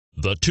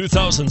The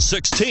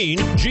 2016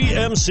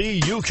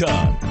 GMC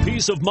Yukon.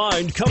 Peace of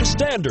mind comes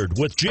standard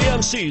with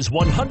GMC's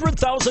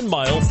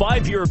 100,000-mile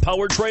 5-year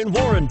powertrain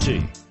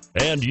warranty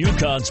and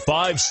Yukon's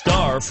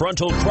 5-star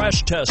frontal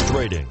crash test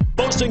rating.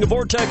 Boasting a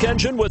Vortec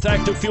engine with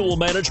active fuel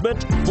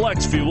management,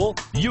 flex fuel,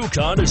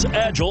 Yukon is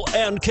agile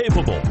and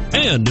capable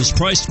and is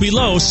priced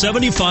below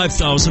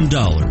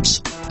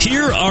 $75,000.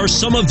 Here are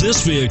some of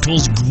this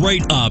vehicle's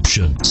great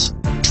options: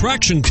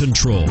 traction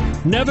control,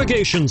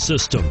 navigation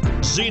system,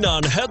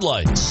 xenon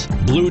headlights,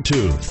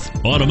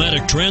 Bluetooth,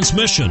 automatic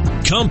transmission,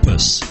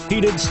 compass,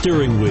 heated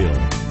steering wheel,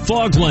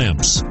 fog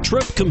lamps,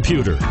 trip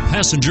computer,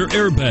 passenger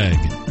airbag.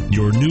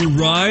 Your new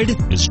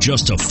ride is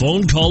just a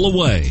phone call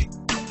away.